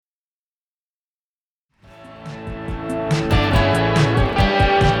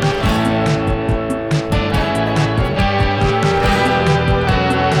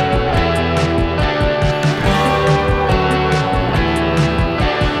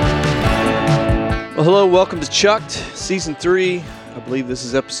Well, hello, welcome to Chucked, Season 3. I believe this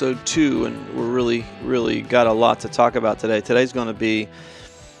is Episode 2, and we're really got a lot to talk about today. Today's going to be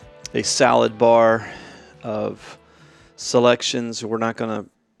a salad bar of selections. We're not going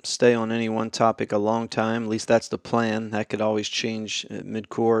to stay on any one topic a long time. At least that's the plan. That could always change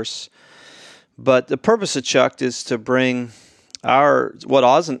mid-course. But the purpose of Chucked is to bring what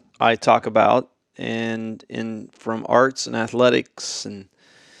Oz and I talk about, and from arts and athletics and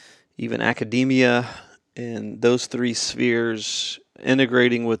even academia, and those three spheres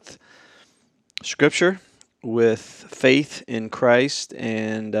integrating with Scripture, with faith in Christ,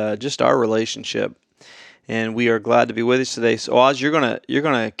 and just our relationship. And we are glad to be with us today. So, Oz, you're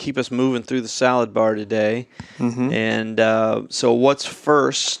gonna keep us moving through the salad bar today. Mm-hmm. And so, what's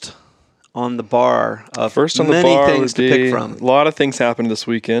first on the bar of many things to pick from? A lot of things happened this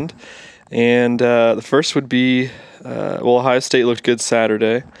weekend, and the first would be Ohio State looked good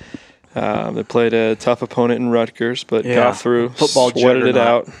Saturday. They played a tough opponent in Rutgers, but got through, sweated it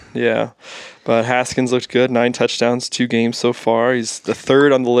out. Yeah, but Haskins looked good, 9 touchdowns, 2 games so far. He's the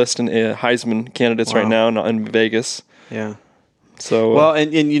third on the list in Heisman candidates right now in Vegas. Yeah. So well,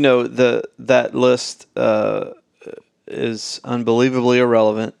 and you know that list is unbelievably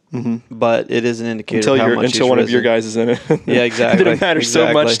irrelevant, but it is an indicator of how much until one of your guys is in it. Yeah, exactly. It didn't matter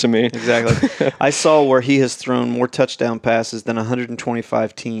so much to me. Exactly. I saw where he has thrown more touchdown passes than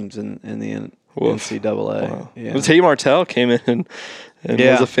 125 teams in the NCAA. Wow. Yeah. Tate Martell came in and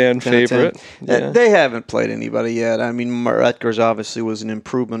was a fan favorite. Yeah. They haven't played anybody yet. I mean, Rutgers obviously was an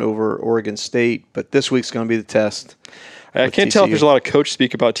improvement over Oregon State, but this week's going to be the test. I can't tell if there's a lot of coach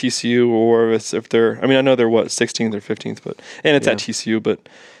speak about TCU or if they're. I mean, I know they're 16th or 15th, and it's at TCU, but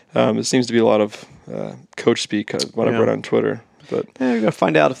it seems to be a lot of coach speak. What I've read on Twitter, but you're gonna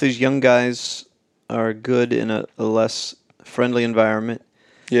find out if these young guys are good in a less friendly environment.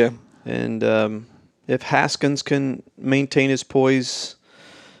 Yeah, and if Haskins can maintain his poise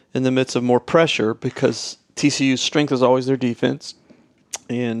in the midst of more pressure, because TCU's strength is always their defense,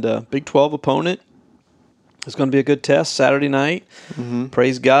 and Big 12 opponent. It's going to be a good test Saturday night. Mm-hmm.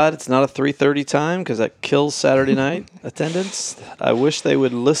 Praise God, it's not a 3:30 time because that kills Saturday night attendance. I wish they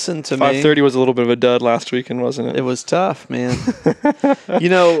would listen to me. 5:30 was a little bit of a dud last weekend, wasn't it? It was tough, man. You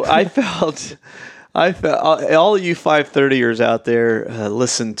know, I felt all of you 5:30ers out there,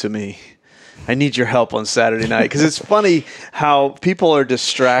 listen to me. I need your help on Saturday night because it's funny how people are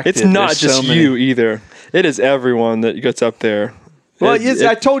distracted. It's not just you either. It is everyone that gets up there. Well,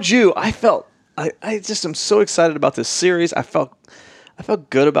 I told you, I just am so excited about this series. I felt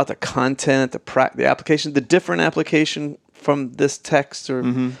good about the content, the application, the different application from this text, or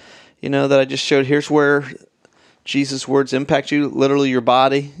that I just showed. Here's where Jesus' words impact you, literally your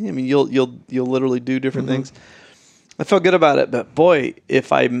body. I mean, you'll literally do different things. I felt good about it, but boy,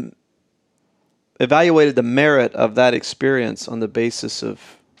 if I evaluated the merit of that experience on the basis of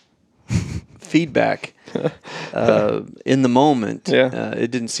feedback in the moment, it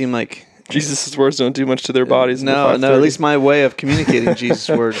didn't seem like. Jesus' words don't do much to their bodies. No, at least my way of communicating Jesus'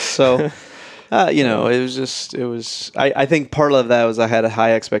 words. So, it was. I think part of that was I had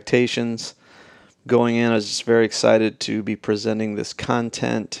high expectations going in. I was just very excited to be presenting this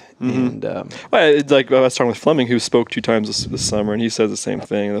content. And like I was talking with Fleming, who spoke 2 times this summer, and he says the same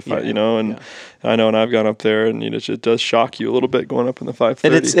thing. I know, and I've gone up there, and it does shock you a little bit going up in the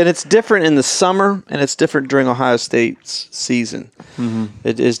 5:30. And it's different in the summer, and it's different during Ohio State's season. Mm-hmm.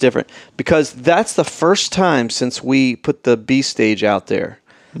 It is different because that's the first time since we put the B stage out there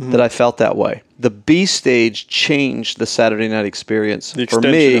that I felt that way. The B stage changed the Saturday night experience for me. The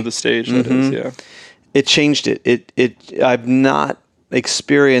extension of the stage, that is, yeah. It changed it. I've not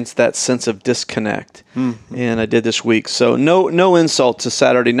experienced that sense of disconnect, and I did this week. So no insult to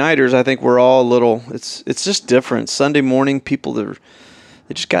Saturday nighters. I think we're all a little. It's just different. Sunday morning, people they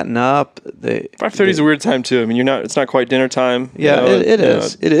just gotten up. 5:30 is a weird time too. I mean, it's not quite dinner time. Yeah, it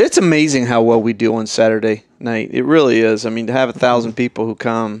is. It's amazing how well we do on Saturday night. It really is. I mean, to have 1,000 people who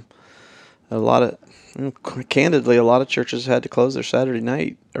come, candidly, a lot of churches had to close their Saturday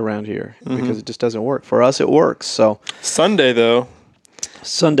night around here because it just doesn't work. For us, it works. So Sunday, though.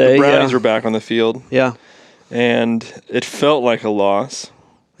 The Brownies were back on the field. Yeah. And it felt like a loss.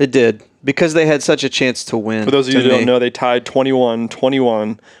 It did, because they had such a chance to win. For those of you who don't know, they tied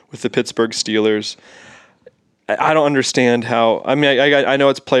 21-21 with the Pittsburgh Steelers. I don't understand how. I mean, I know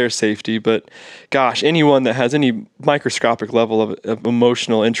it's player safety, but gosh, anyone that has any microscopic level of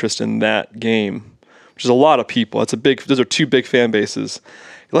emotional interest in that game, which is a lot of people. Those are 2 big fan bases.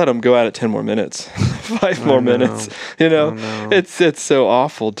 Let them go at it 10 more minutes, 5 more minutes. It's so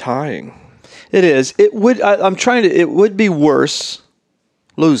awful tying. It is. It would. It would be worse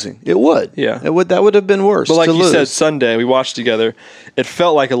losing. It would. Yeah. It would. That would have been worse. But like to you lose. said, Sunday, we watched together. It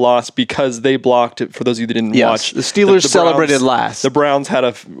felt like a loss because they blocked it. For those of you that didn't watch, the Steelers celebrated last. The Browns had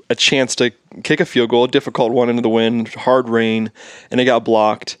a chance to kick a field goal, a difficult one into the wind, hard rain, and it got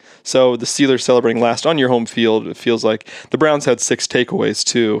blocked. So the Steelers celebrating last on your home field. It feels like the Browns had 6 takeaways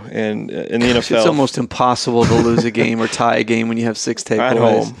too, and in the NFL, it's almost impossible to lose a game or tie a game when you have 6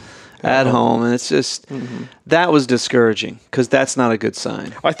 takeaways. At home, and it's just that was discouraging because that's not a good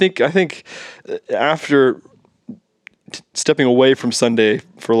sign. I think after stepping away from Sunday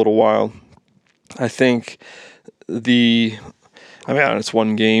for a little while, I think it's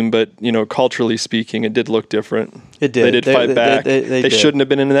one game, but culturally speaking, it did look different. It did. They did fight back. They did. shouldn't have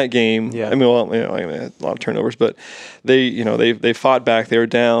been in that game. Yeah. I mean, a lot of turnovers, but they fought back. They were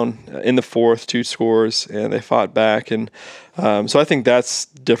down in the fourth, 2 scores, and they fought back. And so I think that's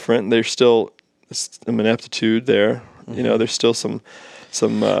different. There's still some ineptitude there. There's still some.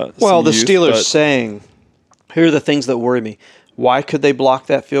 Well, the youth, Steelers saying, here are the things that worry me. Why could they block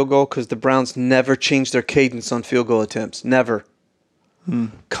that field goal? Because the Browns never changed their cadence on field goal attempts. Never.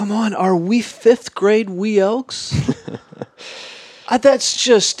 Come on, are we 5th grade Wee Elks? That's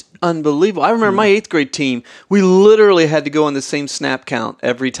just unbelievable. I remember my 8th grade team, we literally had to go on the same snap count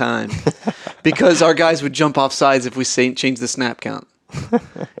every time because our guys would jump off sides if we changed the snap count.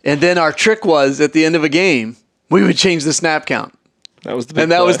 And then our trick was, at the end of a game, we would change the snap count. That was the big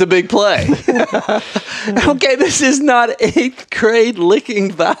and that play. was the big play. Okay, this is not 8th grade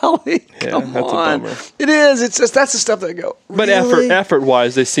Licking Valley. Come that's on. a bummer. It is. It's just that's the stuff that I go. But really? effort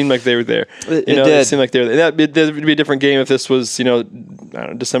wise, they seemed like they were there. It They did. seemed like they were there. That would be a different game if this was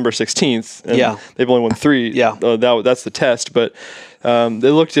December 16th. And Yeah. they've only won 3. Yeah. That's the test. But they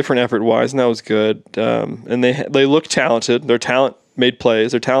looked different effort wise, and that was good. And they looked talented. Their talent made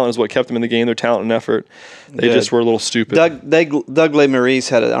plays. Their talent is what kept them in the game. Their talent and effort. They Good. just were a little stupid. Doug LeMaurice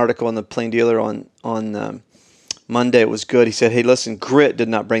had an article in the Plain Dealer on Monday. It was good. He said, "Hey, listen, grit did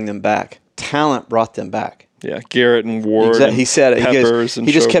not bring them back. Talent brought them back." Yeah, Garrett and Ward. Exactly. He said it. Peppers and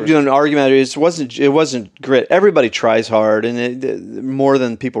he just kept Schobert. doing an argument. It wasn't grit. Everybody tries hard, and more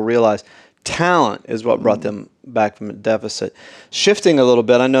than people realize. Talent is what brought them back from a deficit. Shifting a little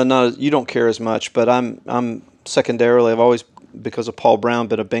bit. I know you don't care as much, but I'm secondarily. I've always, because of Paul Brown,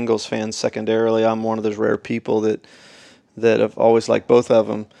 been a Bengals fan. Secondarily, I'm one of those rare people that have always liked both of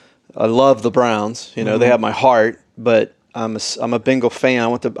them. I love the Browns. They have my heart, but I'm a Bengal fan. I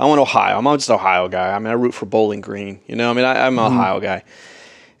want Ohio. I'm just an Ohio guy. I mean, I root for Bowling Green. I'm an Ohio guy.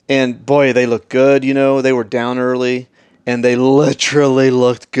 And boy, they look good. They were down early, and they literally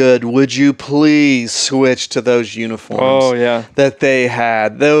looked good. Would you please switch to those uniforms? Oh, yeah. That they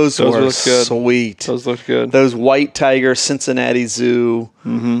had. Those were looked good. sweet. Those looked good. Those White Tiger Cincinnati Zoo.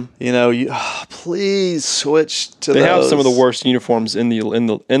 Mm-hmm. Please switch to those. They have some of the worst uniforms in the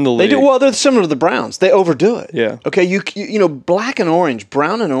league. They do. Well, they're similar to the Browns. They overdo it. Yeah. Okay. You black and orange,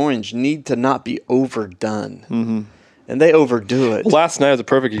 brown and orange need to not be overdone. Mm-hmm. And they overdo it. Last night was a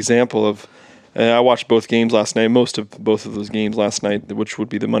perfect example of. I watched both games last night, most of both of those games last night, which would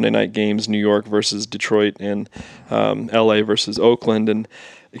be the Monday night games, New York versus Detroit and L.A. versus Oakland. And,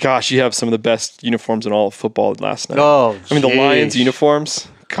 gosh, you have some of the best uniforms in all of football last night. Oh, I mean, the geez. Lions uniforms,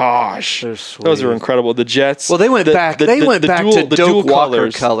 gosh, They're sweet. those are incredible. The Jets. Well, they went back. They went back to Doak Walker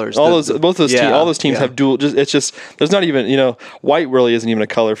colors. All those teams have dual. It's just there's not even white really isn't even a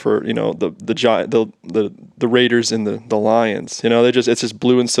color for the Raiders and the Lions. It's just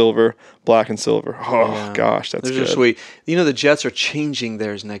blue and silver, black and silver. Oh gosh, that's Those good. are sweet. The Jets are changing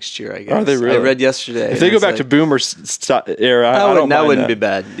theirs next year, I guess. Are they really? I read yesterday. If they go back to Boomer era, I don't mind that wouldn't that. be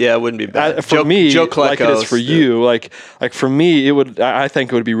bad. Yeah, it wouldn't be bad. For me, Joe like it is for Klecko's, you, like for me, it would. I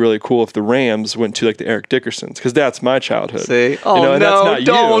think it would be really cool if the Rams went to like the Eric Dickersons, because that's my childhood. See? And that's not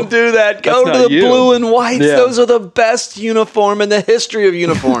don't you. do that. Go That's to not the you. blue and whites. Yeah. Those are the best uniform in the history of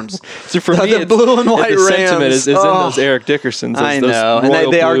uniforms. So for me, the blue and white the Rams. sentiment is in those Eric Dickersons. I those know, and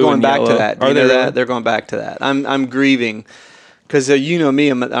royal they are blue going and back to yellow. that. Do Are you they know really? that? They're going back to that. I'm grieving because me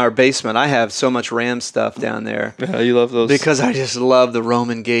in our basement. I have so much Ram stuff down there. Yeah, you love those. Because I just love the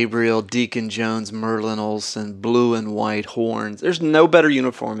Roman Gabriel, Deacon Jones, Merlin Olsen, blue and white horns. There's no better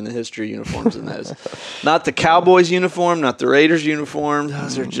uniform in the history of uniforms than those. Not the Cowboys uniform, not the Raiders uniform.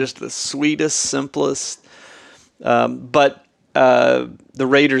 Those are just the sweetest, simplest. But the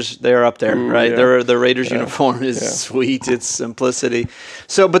Raiders, they're up there, right? yeah. The Raiders uniform is sweet. It's simplicity.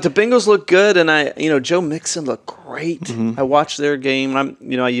 So, but the Bengals look good, and Joe Mixon looked great. Mm-hmm. I watched their game.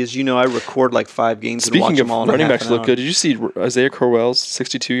 I record like 5 games and watch Speaking of them all in a running half backs an look hour. good, did you see Isaiah Crowell's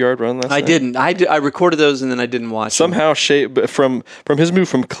 62-yard run last night? I didn't. I recorded those and then I didn't watch them. Somehow, from his move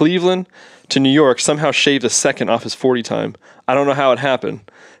from Cleveland to New York, somehow shaved a second off his 40 time. I don't know how it happened,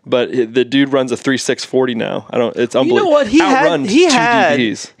 but the dude runs a 3.6 40 now. It's unbelievable. You know what? Outrun two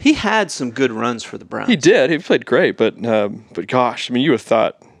DBs. He had some good runs for the Browns. He did. He played great, but gosh, I mean, you would have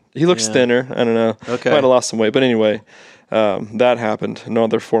thought he looks thinner. I don't know. Okay. Might have lost some weight, but anyway. That happened.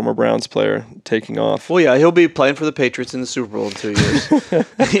 Another former Browns player taking off. Well, yeah, he'll be playing for the Patriots in the Super Bowl in 2 years.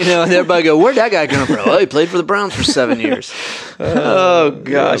 And everybody go, where'd that guy come from? Oh, he played for the Browns for 7 years. Oh,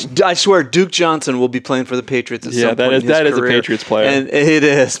 gosh. Yeah. I swear, Duke Johnson will be playing for the Patriots at some point in his career. That is a Patriots player. And it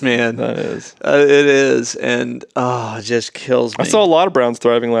is, man. That is. It is. And, it just kills me. I saw a lot of Browns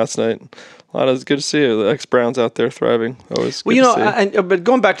thriving last night. It's good to see the ex-Browns out there thriving. Always good to see. But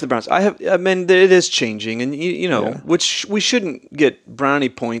going back to the Browns, it is changing, and which we shouldn't get brownie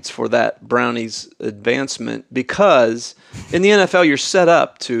points for that brownies advancement, because in the NFL you're set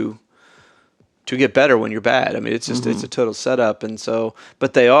up to get better when you're bad. I mean, it's just it's a total setup, and so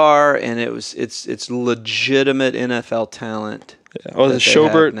but they are, and it's legitimate NFL talent. Yeah. Well,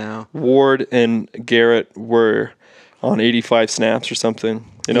 Schobert, Ward, and Garrett were on 85 snaps or something.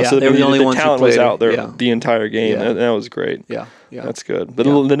 So they were the only ones talent who played, was out there the entire game. Yeah. That was great. Yeah. That's good. But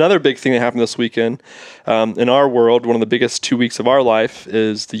another big thing that happened this weekend, in our world, one of the biggest 2 weeks of our life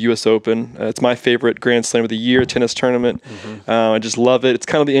is the U.S. Open. It's my favorite Grand Slam of the year tennis tournament. I just love it. It's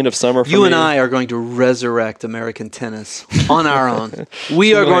kind of the end of summer for me. You and I are going to resurrect American tennis on our own.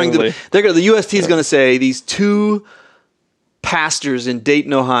 We are going to. The UST is going to say these two pastors in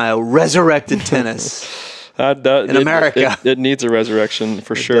Dayton, Ohio, resurrected tennis. In America, it needs a resurrection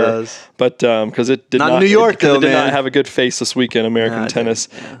for sure. Does. But because it did not, New York, it did not have a good face this weekend, American tennis.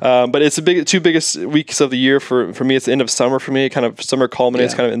 But it's the two biggest weeks of the year for me. It's the end of summer for me. Kind of summer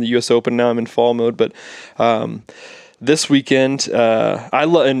culminates kind of in the U.S. Open. Now I'm in fall mode, but. This weekend,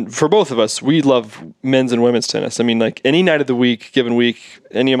 and for both of us, we love men's and women's tennis. I mean, like any night of the week, given week,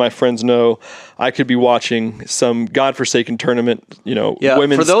 any of my friends know I could be watching some godforsaken tournament,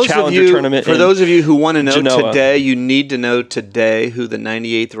 women's challenger tournament. For those of you who want to know today, you need to know today who the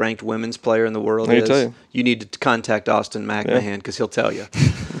 98th ranked women's player in the world is. You need to contact Austin McMahon because he'll tell you.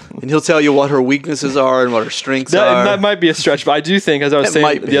 And he'll tell you what her weaknesses are and what her strengths are. That might be a stretch, but I do think, as I was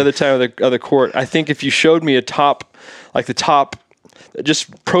saying the other time on the court, I think if you showed me the top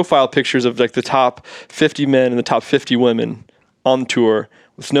just profile pictures of like the top 50 men and the top 50 women on tour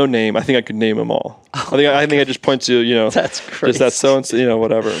with no name, I think I could name them all. I think I just point to, that's crazy. Just that so-and-so,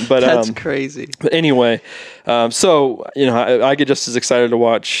 whatever. But that's crazy. But anyway, I get just as excited to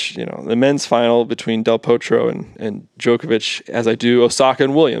watch, the men's final between Del Potro and Djokovic as I do Osaka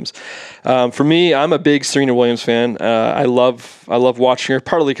and Williams. For me, I'm a big Serena Williams fan. I love watching her,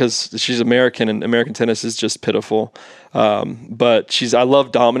 partly because she's American and American tennis is just pitiful. But I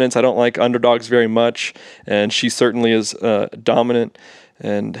love dominance. I don't like underdogs very much, and she certainly is dominant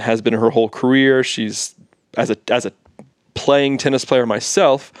and has been her whole career. She's as a playing tennis player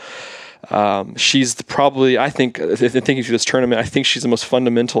myself. She's probably, I think, thinking through this tournament, I think she's the most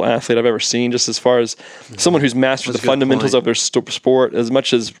fundamental athlete I've ever seen, just as far as someone who's mastered the fundamentals of their sport as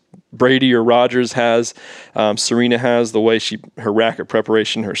much as Brady or Rogers has. Serena has the way her racket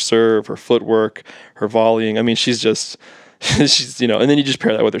preparation, her serve, her footwork, her volleying. I mean, she's and then you just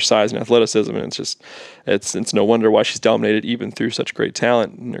pair that with her size and athleticism, and it's no wonder why she's dominated even through such great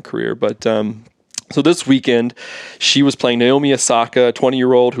talent in her career. But so this weekend, she was playing Naomi Osaka, a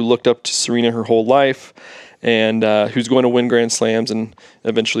 20-year-old who looked up to Serena her whole life, and who's going to win Grand Slams, and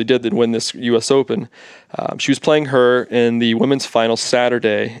eventually did win this U.S. Open. She was playing her in the women's final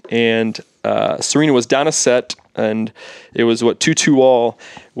Saturday, and Serena was down a set, and it was 2-2 all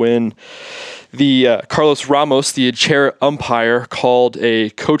when the Carlos Ramos, the chair umpire, called a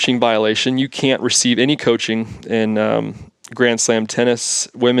coaching violation. You can't receive any coaching in Grand Slam tennis.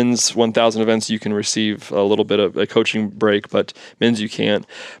 Women's 1,000 events, you can receive a little bit of a coaching break, but men's you can't.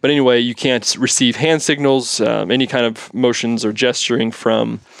 But anyway, you can't receive hand signals, any kind of motions or gesturing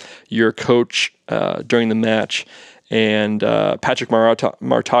from your coach during the match. And Patrick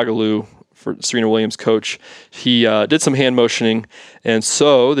Martoglu, for Serena Williams' coach, he did some hand motioning, and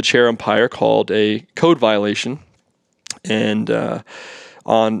so the chair umpire called a code violation, and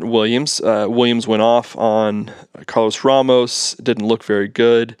on Williams. Williams went off on Carlos Ramos. It didn't look very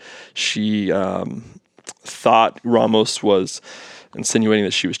good. She thought Ramos was insinuating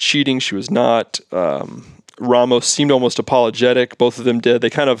that she was cheating. She was not. Ramos seemed almost apologetic. Both of them did.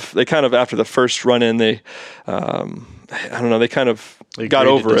 They kind of after the first run in, they got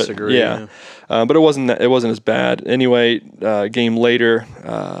over it. Yeah. But it wasn't as bad. Anyway, game later,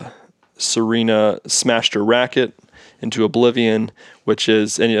 Serena smashed her racket into oblivion, which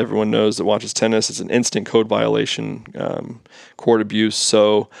is, and everyone knows that watches tennis, it's an instant code violation, court abuse.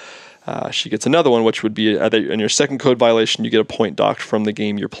 So She gets another one, which would be in your second code violation, you get a point docked from the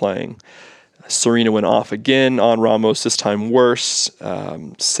game you're playing. Serena went off again on Ramos, this time worse,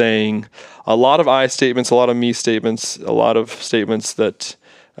 saying a lot of I statements, a lot of me statements, a lot of statements that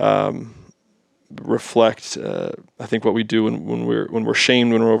reflect, I think, what we do when we're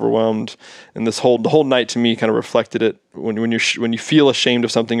shamed, when we're overwhelmed. And the whole night to me kind of reflected it. When you feel ashamed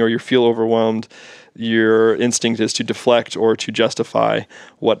of something or you feel overwhelmed, your instinct is to deflect or to justify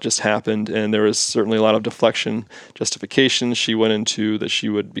what just happened. And there was certainly a lot of deflection, justification. She went into that she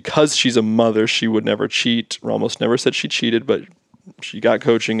would, because she's a mother, she would never cheat. Ramos never said she cheated, but she got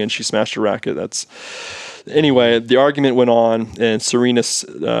coaching and she smashed a racket. Anyway, the argument went on, and Serena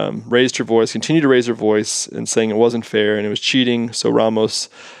raised her voice, continued to raise her voice, and saying it wasn't fair and it was cheating. So Ramos,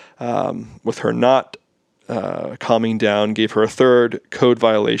 with her not calming down, gave her a third code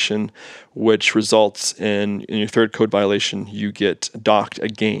violation, which results in your third code violation, you get docked a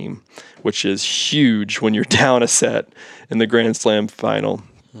game, which is huge when you're down a set in the Grand Slam final.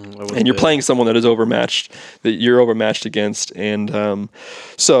 And you're playing someone that is overmatched, that you're overmatched against. And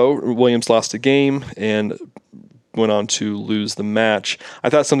so Williams lost a game and went on to lose the match. I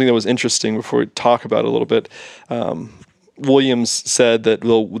thought something that was interesting before we talk about it a little bit. Williams said that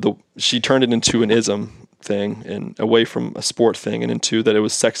she turned it into an ism thing and away from a sport thing and into that it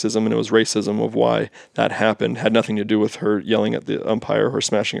was sexism and it was racism of why that happened. Had nothing to do with her yelling at the umpire or her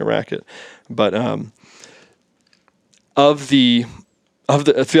smashing a racket. But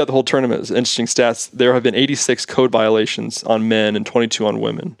throughout the whole tournament, interesting stats, there have been 86 code violations on men and 22 on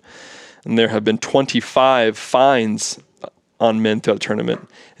women. And there have been 25 fines on men throughout the tournament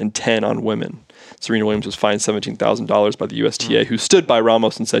and 10 on women. Serena Williams was fined $17,000 by the USTA, who stood by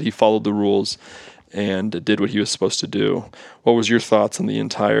Ramos and said he followed the rules and did what he was supposed to do. What was your thoughts on the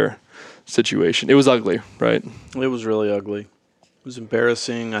entire situation? It was ugly, right? It was really ugly. It was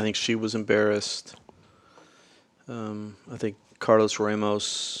embarrassing. I think she was embarrassed. I think Carlos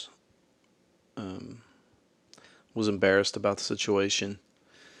Ramos was embarrassed about the situation.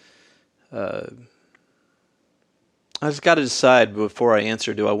 I just got to decide before I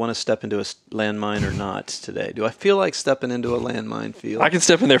answer, do I want to step into a landmine or not today? Do I feel like stepping into a landmine field? I can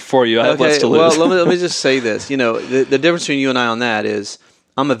step in there for you. I have less to lose. Well, let me just say this. You know, the difference between you and I on that is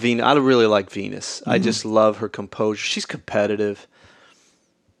I'm a Venus. I really like Venus. I just love her composure. She's competitive.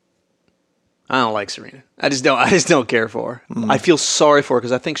 I don't like Serena. I just don't care for her. I feel sorry for her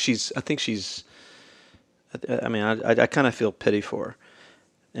because I think she's. I mean, I kind of feel pity for her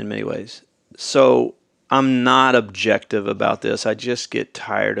in many ways. So I'm not objective about this. I just get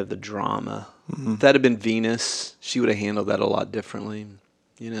tired of the drama. If that had been Venus, she would have handled that a lot differently.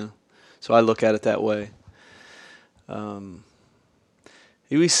 You know, so I look at it that way.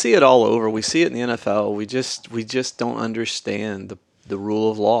 We see it all over. We see it in the NFL. We just don't understand the rule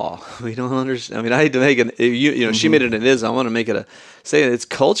of law. We don't understand. I mean, I hate to make it. You know, she made it an ism. I want to make it it's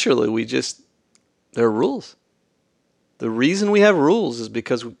culturally. There are rules. The reason we have rules is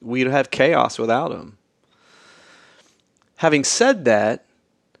because we'd have chaos without them. Having said that,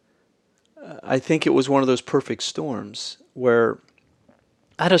 I think it was one of those perfect storms where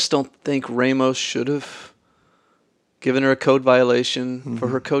I just don't think Ramos should have given her a code violation for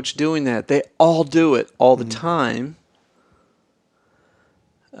her coach doing that. They all do it all the time.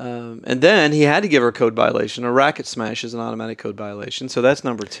 And then he had to give her a code violation. A racket smash is an automatic code violation, so that's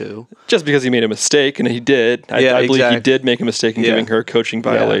number 2. Just because he made a mistake, and he did. I believe he did make a mistake in giving her a coaching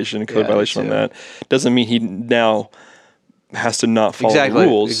violation, code violation on that. Doesn't mean he now has to not follow the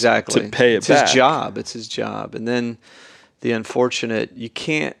rules to pay it back. It's his job. And then the unfortunate, you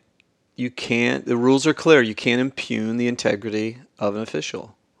can't, the rules are clear. You can't impugn the integrity of an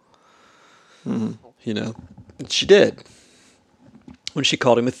official. You know, and she did when she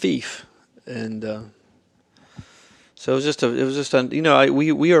called him a thief. And so it was just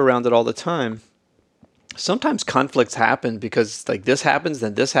we are around it all the time. Sometimes conflicts happen because like this happens,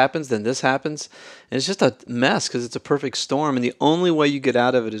 then this happens, then this happens. And it's just a mess because it's a perfect storm. And the only way you get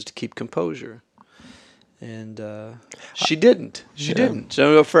out of it is to keep composure. And she didn't. She didn't.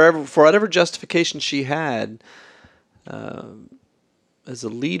 So for whatever justification she had, as a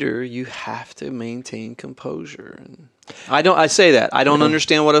leader, you have to maintain composure. And I say that. I don't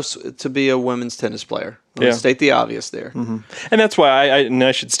understand what it's to be a women's tennis player. Let's state the obvious there. And that's why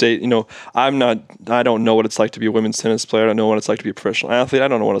I should state, I don't know what it's like to be a women's tennis player. I don't know what it's like to be a professional athlete. I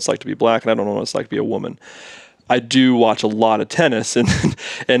don't know what it's like to be black, and I don't know what it's like to be a woman. I do watch a lot of tennis, and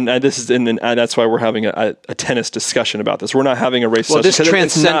that's why we're having a tennis discussion about this. We're not having a race. Well, this discussion.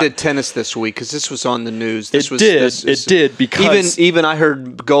 transcended tennis this week because this was on the news. It did because even I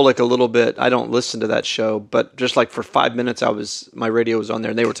heard Golick a little bit. I don't listen to that show, but just like for 5 minutes, my radio was on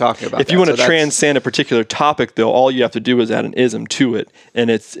there and they were talking about. If you want to transcend a particular topic, though, all you have to do is add an ism to it, and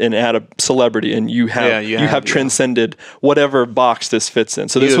add a celebrity, and you have transcended whatever box this fits in.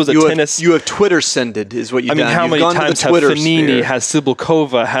 So this was a tennis. You have Twitter-sended is what you've done. How many times have Fanini, has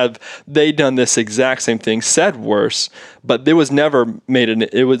Cibulkova, have they done this exact same thing, said worse, but it was never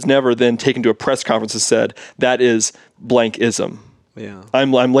then taken to a press conference and said, that is blank-ism. Yeah.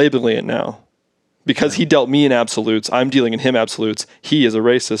 I'm labeling it now. Because he dealt me in absolutes, I'm dealing in him absolutes. He is a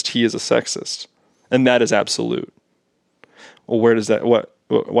racist, he is a sexist. And that is absolute. Well, where does that,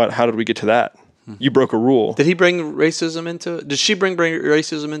 how did we get to that? You broke a rule. Did he bring racism into it? Did she bring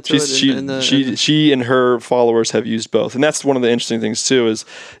racism into it? She and her followers have used both, and that's one of the interesting things too. Is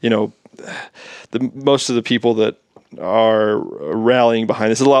most of the people that are rallying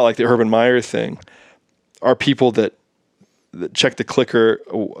behind this is a lot like the Urban Meyer thing. Are people that check the clicker,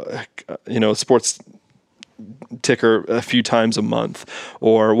 sports ticker a few times a month,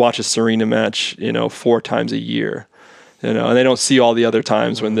 or watch a Serena match, 4 times a year. And they don't see all the other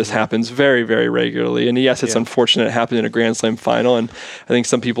times when this happens very, very regularly. And yes, it's unfortunate it happened in a Grand Slam final. And I think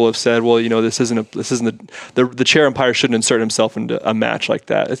some people have said, well, this isn't the chair umpire shouldn't insert himself into a match like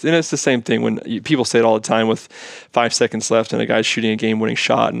that. And it's the same thing when people say it all the time with 5 seconds left and a guy's shooting a game-winning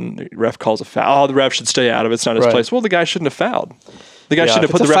shot and the ref calls a foul. Oh, the ref should stay out of it. It's not his place. Well, the guy shouldn't have fouled. The guy shouldn't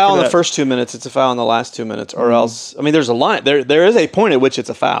have put the ref in that. It's a foul in the first 2 minutes. It's a foul in the last 2 minutes, or else. I mean, there's a line. There is a point at which it's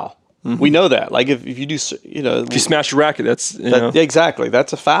a foul. Mm-hmm. We know that. Like if you do, if you smash your racket, that's exactly,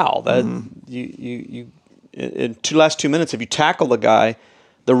 that's a foul. That you in last 2 minutes, if you tackle the guy,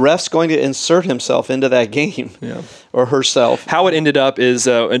 the ref's going to insert himself into that game or herself. How it ended up is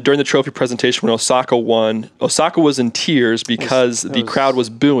during the trophy presentation when Osaka won. Osaka was in tears because the crowd was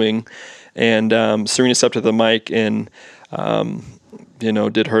booing, and Serena stepped to the mic and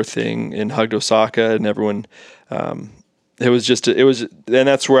did her thing and hugged Osaka, and everyone. And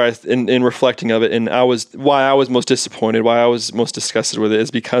that's where in reflecting of it, and why I was most disappointed, why I was most disgusted with it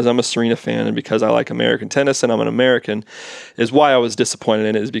is because I'm a Serena fan and because I like American tennis and I'm an American, is why I was disappointed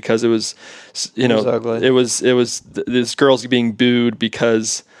in it, is because it was this girls being booed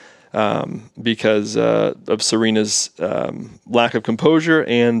because of Serena's lack of composure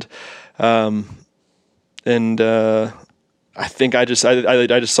and I think I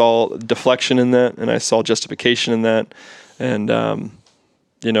just saw deflection in that, and I saw justification in that. And, and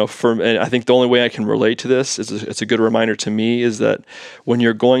I think the only way I can relate to this is it's a good reminder to me is that when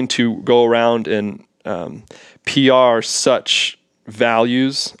you're going to go around and PR such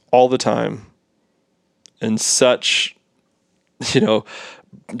values all the time and such,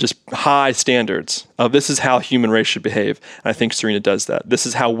 just high standards of this is how human race should behave. And I think Serena does that. This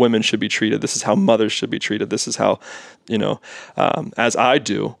is how women should be treated. This is how mothers should be treated. This is how, as I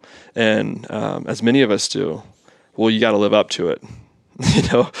do and as many of us do, well, you got to live up to it,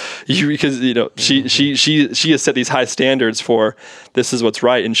 she has set these high standards for this is what's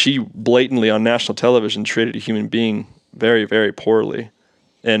right. And she blatantly on national television treated a human being very, very poorly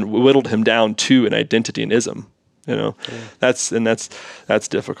and whittled him down to an identity and ism, that's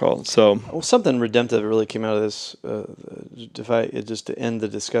difficult. So something redemptive really came out of this. Just to end the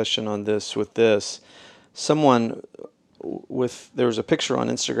discussion on this with this, there was a picture on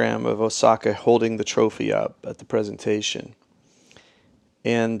Instagram of Osaka holding the trophy up at the presentation,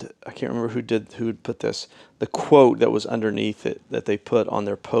 and I can't remember who had put this. The quote that was underneath it that they put on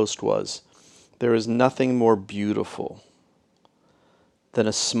their post was, "There is nothing more beautiful than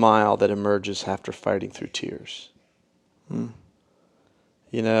a smile that emerges after fighting through tears." And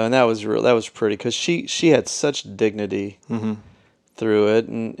that was real. That was pretty because she had such dignity through it,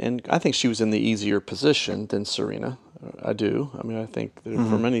 and I think she was in the easier position than Serena. I do. I mean, I think that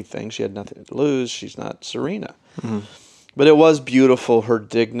for many things she had nothing to lose. She's not Serena. But it was beautiful, her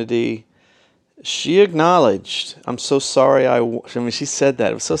dignity. She acknowledged, I'm so sorry she said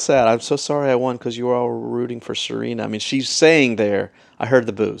that. It was so sad. I'm so sorry I won because you were all rooting for Serena. I mean, she's saying there, I heard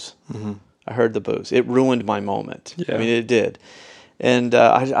the boos. I heard the boos. It ruined my moment. Yeah. I mean, it did. And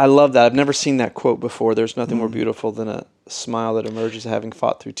I love that. I've never seen that quote before. There's nothing more beautiful than a smile that emerges having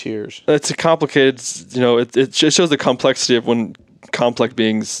fought through tears. It's a complicated, it shows the complexity of when complex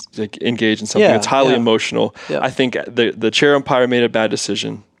beings engage in something. It's highly emotional. Yeah. I think the chair umpire made a bad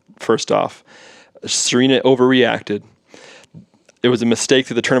decision, first off. Serena overreacted. It was a mistake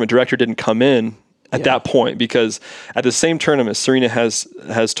that the tournament director didn't come in at that point, because at the same tournament, Serena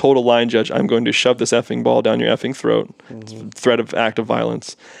has told a line judge, "I'm going to shove this effing ball down your effing throat," threat of act of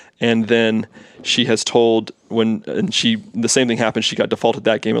violence. And then she has told the same thing happened. She got defaulted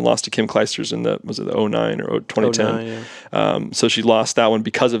that game and lost to Kim Clijsters in the 09 or 2010. 09, so she lost that one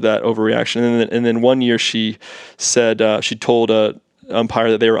because of that overreaction. And then 1 year she said, she told a umpire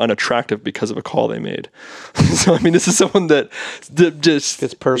that they were unattractive because of a call they made. So I mean, this is someone that just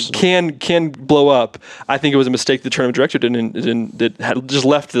It's personal. can blow up. I think it was a mistake the tournament director had just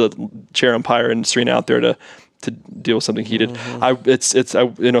left the chair umpire and Serena out there to deal with something heated.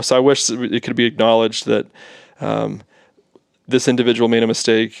 So I wish it could be acknowledged that this individual made a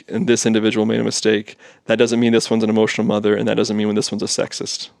mistake and this individual made a mistake. That doesn't mean this one's an emotional mother, and that doesn't mean when this one's a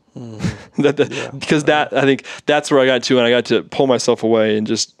sexist. Because I think that's where I got to, and I got to pull myself away and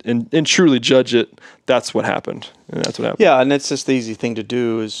just and truly judge it. That's what happened, and that's what happened. Yeah, and it's just the easy thing to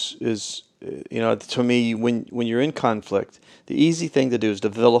do is to me, when you're in conflict, the easy thing to do is to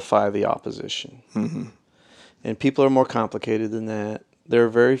vilify the opposition. Mm-hmm. And people are more complicated than that. There are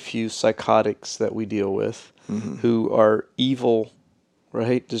very few psychotics that we deal with who are evil,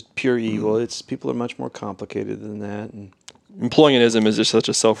 right? Just pure evil. People are much more complicated than that. And employing an ism is just such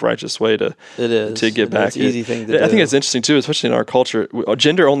a self-righteous way to get back. It's an easy thing to do. I think it's interesting too, especially in our culture.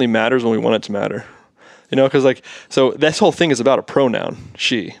 Gender only matters when we want it to matter. Because so this whole thing is about a pronoun,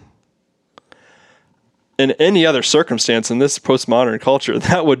 she. In any other circumstance in this postmodern culture, you'd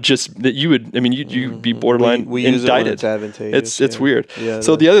be borderline we indicted. use it when it's advantageous. It's weird. Yeah,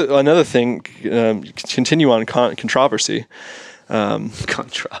 so another thing, continue on controversy.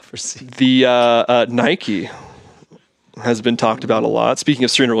 Controversy. The Nike has been talked about a lot. Speaking of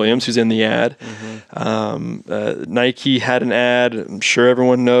Serena Williams, who's in the ad, Nike had an ad. I'm sure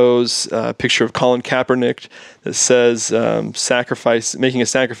everyone knows a picture of Colin Kaepernick that says making a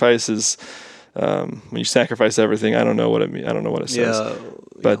sacrifice is. When you sacrifice everything, I don't know what it means. I don't know what it says.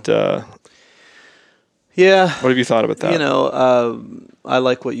 But what have you thought about that? I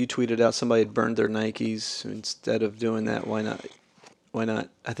like what you tweeted out. Somebody had burned their Nikes. Instead of doing that, why not? I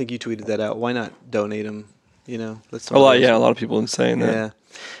think you tweeted that out. Why not donate them? A lot of people are saying that.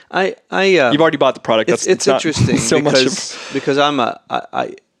 Yeah, you've already bought the product. It's interesting so because I'm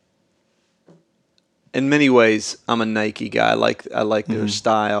in many ways I'm a Nike guy. I like their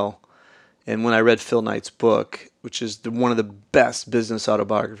style. And when I read Phil Knight's book, which is one of the best business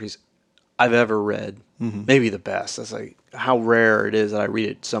autobiographies I've ever read, maybe the best. That's like how rare it is that I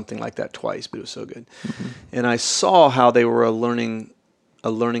read something like that twice, but it was so good. And I saw how they were a learning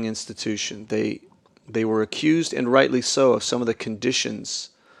institution. They were accused, and rightly so, of some of the conditions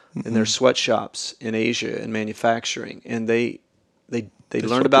in their sweatshops in Asia and manufacturing, and they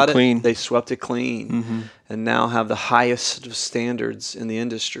learned about it. They swept it clean, and now have the highest of standards in the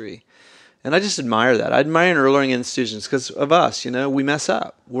industry. And I just admire that. I admire learning institutions because of us. We mess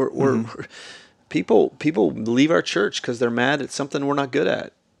up. We're people leave our church because they're mad at something we're not good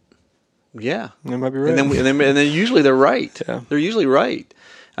at. Yeah, they might be right. And then usually they're right. Yeah. They're usually right.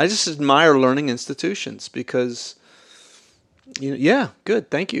 I just admire learning institutions because, good.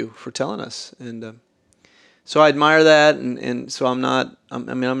 Thank you for telling us. And so I admire that. And so I'm a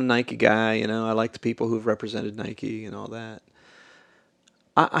Nike guy. I like the people who've represented Nike and all that.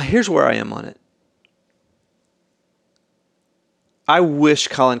 Here's where I am on it. I wish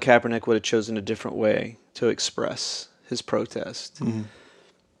Colin Kaepernick would have chosen a different way to express his protest.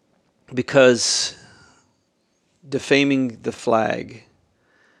 Because defaming the flag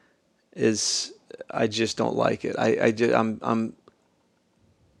I just don't like it. I'm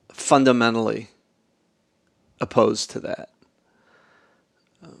fundamentally opposed to that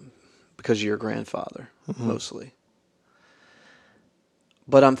because of your grandfather, mostly.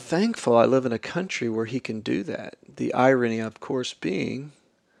 But I'm thankful I live in a country where he can do that. The irony, of course, being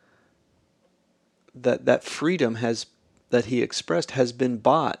that freedom that he expressed has been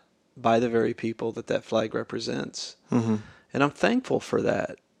bought by the very people that flag represents. And I'm thankful for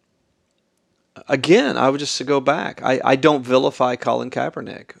that. Again, I would just to go back. I don't vilify Colin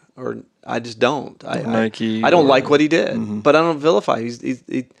Kaepernick, or I just don't. I don't like what he did, but I don't vilify.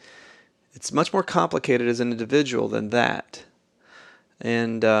 It's much more complicated as an individual than that.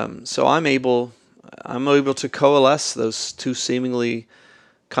 And so I'm able to coalesce those two seemingly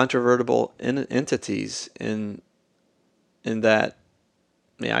controvertible entities in that.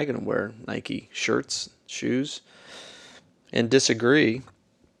 I can wear Nike shirts, shoes, and disagree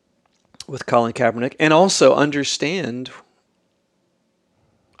with Colin Kaepernick, and also understand.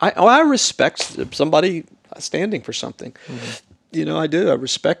 I respect somebody standing for something. I do. I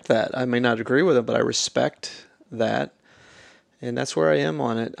respect that. I may not agree with him, but I respect that. And that's where I am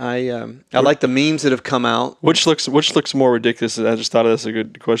on it. I like the memes that have come out. Which looks more ridiculous? I just thought of this a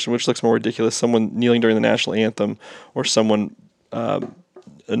good question. Which looks more ridiculous? Someone kneeling during the national anthem, or someone a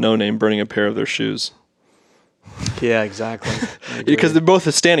no-name burning a pair of their shoes? Yeah, exactly. Because they're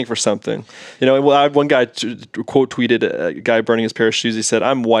both standing for something. Well, I had one guy quote tweeted a guy burning his pair of shoes. He said,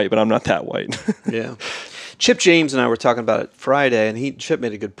 "I'm white, but I'm not that white." Yeah. Chip James and I were talking about it Friday, and Chip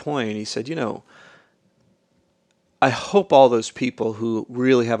made a good point. He said, I hope all those people who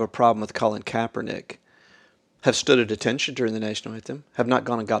really have a problem with Colin Kaepernick have stood at attention during the national anthem, have not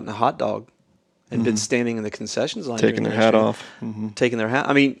gone and gotten a hot dog and been standing in the concessions line. Taking their hat off. Mm-hmm. Taking their hat.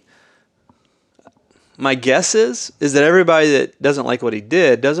 I mean, my guess is that everybody that doesn't like what he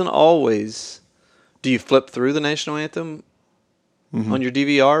did doesn't always. Do you flip through the national anthem on your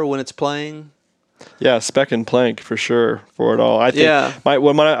DVR when it's playing? Yeah, speck and plank for sure for it all. I think. Yeah.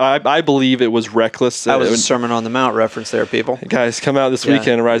 I believe it was reckless. That was a Sermon on the Mount reference there, people. Guys, come out this weekend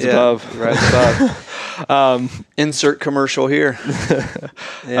and rise above. Rise above. Insert commercial here.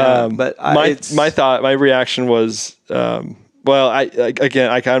 But my reaction was, I'm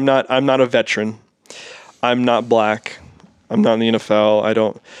not a veteran. I'm not black. I'm not in the NFL. I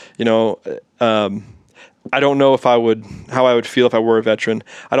don't, I don't know how I would feel if I were a veteran.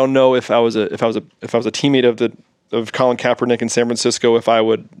 I don't know if I was a teammate of Colin Kaepernick in San Francisco, if I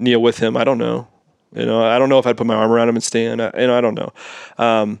would kneel with him. I don't know. I don't know if I'd put my arm around him and stand. I don't know.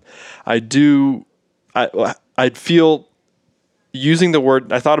 I'd feel using the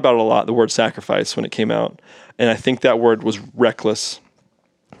word. I thought about it a lot. The word sacrifice when it came out, and I think that word was reckless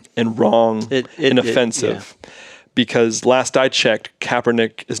and wrong and offensive. Yeah. Because last I checked,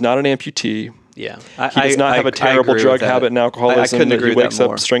 Kaepernick is not an amputee. Yeah, he does not have a terrible drug habit and alcoholism. I couldn't agree he wakes with that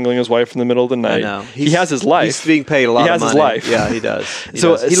more. up strangling his wife in the middle of the night. I know. He has his life. He's being paid a lot of money. He has his life. Yeah, he does.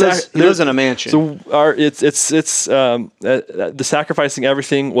 He lives in a mansion. So the sacrificing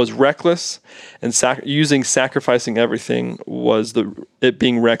everything was reckless, and using sacrificing everything was it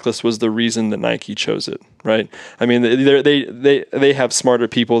being reckless was the reason that Nike chose it. Right? I mean, they have smarter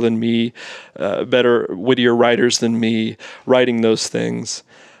people than me, better, wittier writers than me writing those things.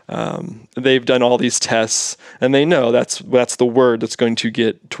 They've done all these tests, and they know that's the word that's going to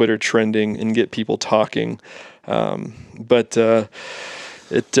get Twitter trending and get people talking. But I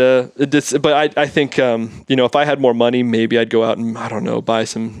think if I had more money, maybe I'd go out and buy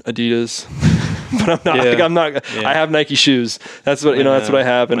some Adidas. But I'm not. Yeah. I'm not. Yeah. I have Nike shoes. That's what that's what I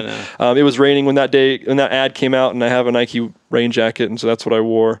have. And it was raining when that ad came out, and I have a Nike rain jacket, and so that's what I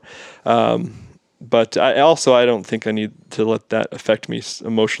wore. But I don't think I need to let that affect me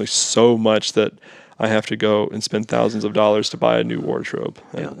emotionally so much that I have to go and spend thousands of dollars to buy a new wardrobe.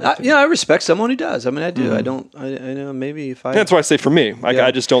 I respect someone who does. I mean, I do. Mm-hmm. I know maybe if I. That's why I say for me, I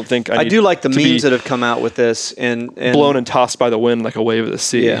just don't think I do like the memes that have come out with this and blown and tossed by the wind like a wave of the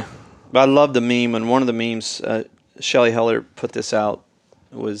sea. Yeah, I love the meme, and one of the memes, Shelley Heller put this out,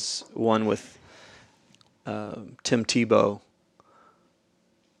 was one with Tim Tebow.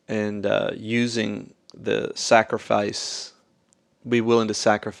 And using the sacrifice, be willing to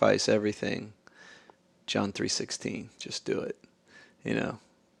sacrifice everything. John 3:16, just do it.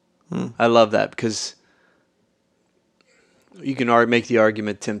 I love that because you can make the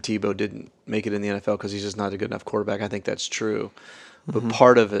argument Tim Tebow didn't make it in the NFL because he's just not a good enough quarterback. I think that's true, but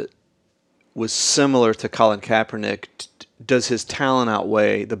part of it was similar to Colin Kaepernick. Does his talent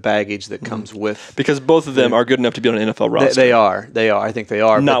outweigh the baggage that comes with? Because both of them are good enough to be on an NFL roster. They are. I think they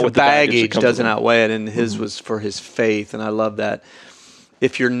are. Not but with the baggage that doesn't outweigh it, and his was for his faith, and I love that.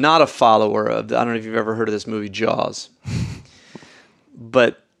 If you're not a follower of, I don't know if you've ever heard of this movie Jaws,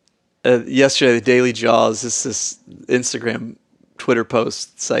 but yesterday the Daily Jaws is this Instagram, Twitter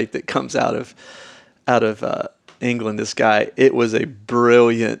post site that comes out of England. This guy, it was a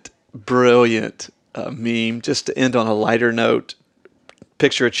brilliant meme, just to end on a lighter note.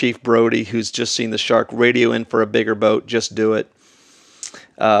 Picture of Chief Brody, who's just seen the shark, radio in for a bigger boat, just do it.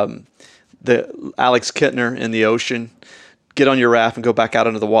 The Alex Kittner in the ocean, get on your raft and go back out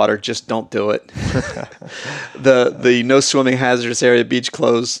into the water, just don't do it. the no swimming hazardous area beach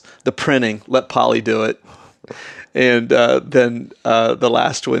closed, the printing, let Polly do it. And then the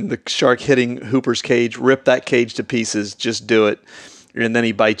last one, the shark hitting Hooper's cage, rip that cage to pieces, just do it. And then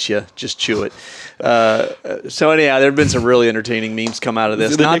he bites you, just chew it. So anyhow, there have been some really entertaining memes come out of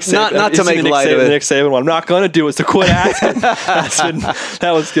this. Not to make light of it. The Nick Saban one, I'm not going to do is to quit asking.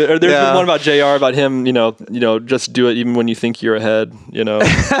 That was good. Or there's been one about JR, about him, just do it even when you think you're ahead. Here's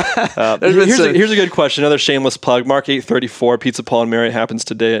a good question. Another shameless plug. Mark 8:34, Pizza Paul and Mary happens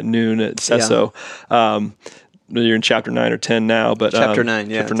today at noon at Sesso. Yeah. You're in chapter 9 or 10 now, but chapter 9,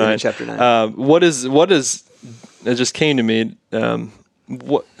 yeah. Chapter 9. Chapter 9. What is it just came to me.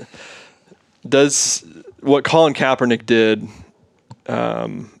 What Colin Kaepernick did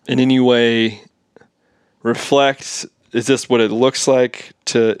in any way reflect? Is this what it looks like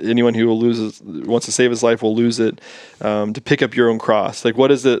to anyone who wants to save his life will lose it? To pick up your own cross, like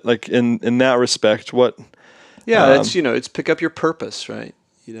what is it like in that respect? What? Yeah, it's pick up your purpose, right?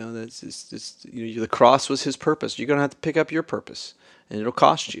 That's the cross was his purpose. You're gonna have to pick up your purpose, and it'll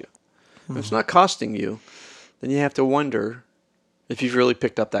cost you. If it's not costing you, then you have to wonder if you've really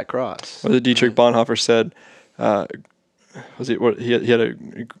picked up that cross. What Dietrich Bonhoeffer said,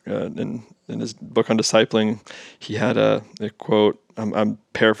 in his book on discipling, he had a quote. I'm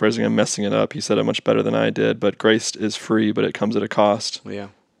paraphrasing. I'm messing it up. He said it much better than I did. But grace is free, but it comes at a cost. Yeah,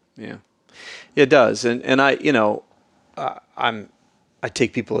 it does. And I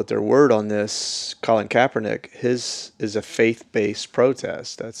take people at their word on this. Colin Kaepernick, his is a faith-based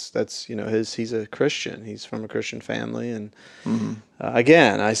protest. That's he's a Christian. He's from a Christian family, and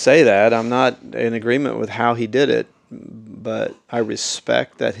again, I say that I'm not in agreement with how he did it, but I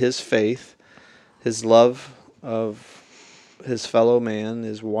respect that his faith, his love of his fellow man,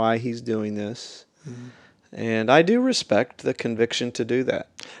 is why he's doing this. And I do respect the conviction to do that.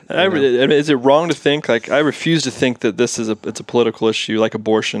 Is it wrong to think, like, I refuse to think that it's a political issue like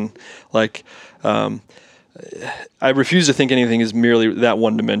abortion. Like, I refuse to think anything is merely that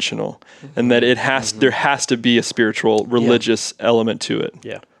one-dimensional, and that there has to be a spiritual, religious element to it.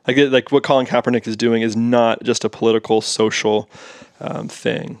 Yeah. Like what Colin Kaepernick is doing is not just a political, social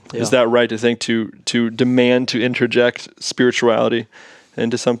thing. Yeah. Is that right to think to demand to interject spirituality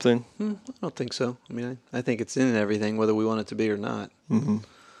into something? I don't think so. I mean, I think it's in everything, whether we want it to be or not. Mm-hmm.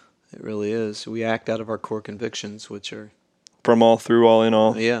 It really is. We act out of our core convictions, which are from all, through all, in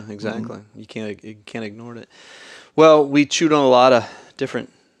all. Yeah, exactly. You can't ignore it. Well, we chewed on a lot of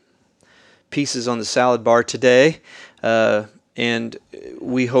different pieces on the salad bar today, and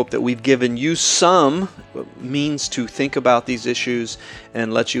we hope that we've given you some means to think about these issues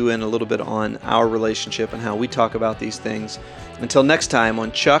and let you in a little bit on our relationship and how we talk about these things. Until next time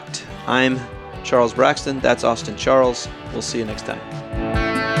on Chucked, I'm Charles Braxton. That's Austin Charles. We'll see you next time.